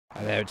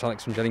Hi there, it's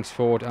Alex from Jennings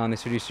Ford, and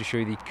this video is to show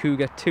you the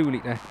Kuga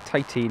 2.0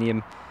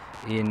 Titanium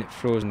in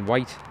frozen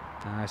white.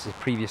 This is a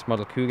previous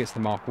model Kuga, it's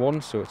the Mark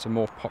 1, so it's a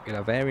more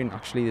popular variant.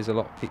 Actually, there's a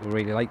lot of people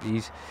really like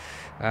these.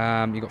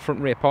 You've got front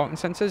and rear parking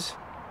sensors.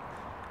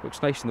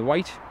 Looks nice in the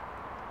white,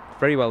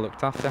 very well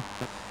looked after.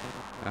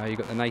 You've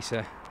got the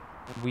nicer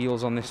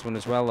wheels on this one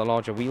as well, the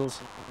larger wheels.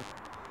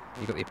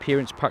 You've got the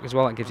appearance pack as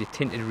well, that gives you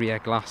tinted rear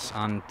glass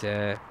and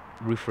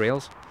roof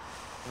rails.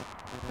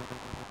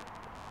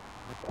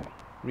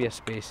 Rear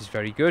space is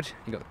very good.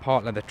 You've got the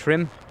part leather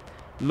trim,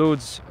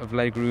 loads of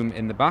leg room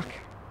in the back.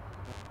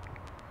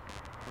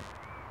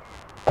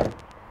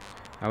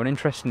 Now, an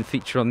interesting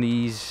feature on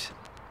these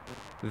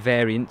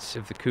variants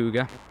of the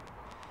Kuga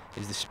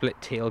is the split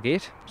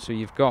tailgate. So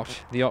you've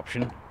got the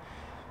option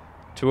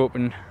to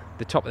open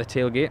the top of the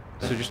tailgate,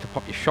 so just to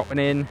pop your shopping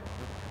in,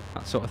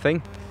 that sort of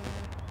thing.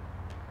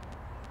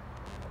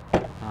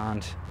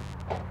 And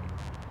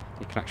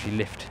you can actually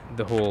lift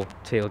the whole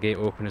tailgate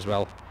open as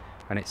well,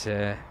 and it's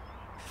a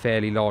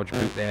fairly large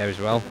boot there as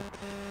well.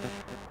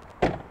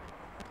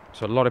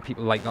 So a lot of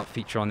people like that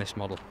feature on this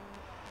model.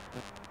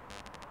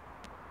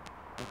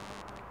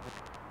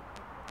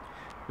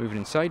 Moving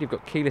inside, you've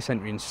got keyless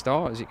entry and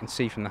start, as you can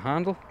see from the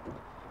handle.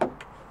 I'll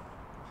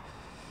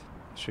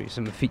show you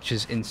some of the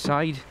features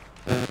inside.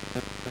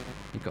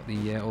 You've got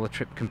the all the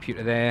trip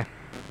computer there.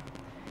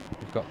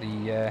 You've got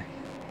the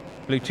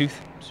Bluetooth,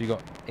 so you've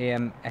got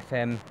AM,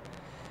 FM,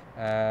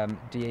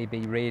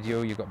 DAB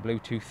radio, you've got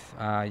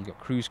Bluetooth, you've got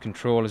cruise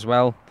control as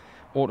well,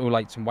 auto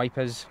lights and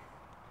wipers.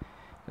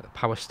 Got the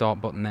power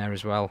start button there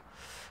as well.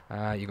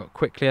 You've got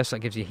quick clear, so that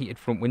gives you a heated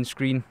front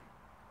windscreen.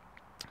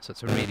 So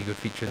it's a really good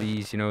feature of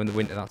these, you know, in the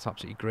winter. That's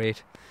absolutely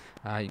great.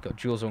 You've got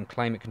dual zone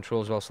climate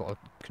control as well, so it'll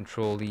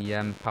control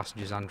the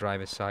passengers and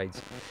drivers'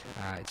 sides.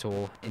 It's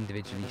all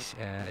individually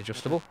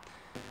adjustable.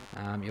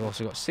 You've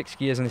also got 6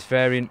 gears on this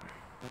variant,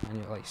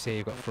 and like I say,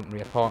 you've got front and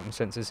rear parking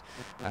sensors.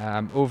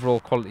 Overall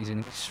quality is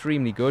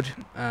extremely good.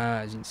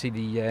 As you can see,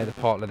 the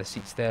part leather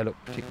seats there look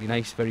particularly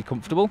nice, very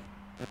comfortable.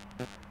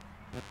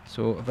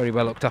 So a very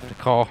well looked after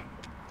car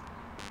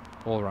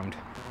all around.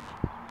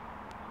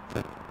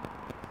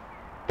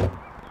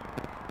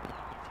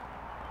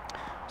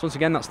 So once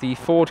again, that's the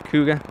Ford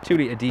Kuga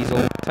 2.0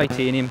 diesel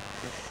titanium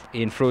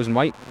in frozen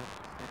white.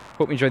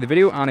 Hope you enjoyed the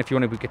video, and if you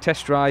want to book a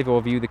test drive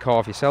or view the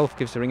car for yourself,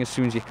 give us a ring as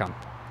soon as you can.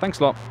 Thanks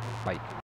a lot. Bye.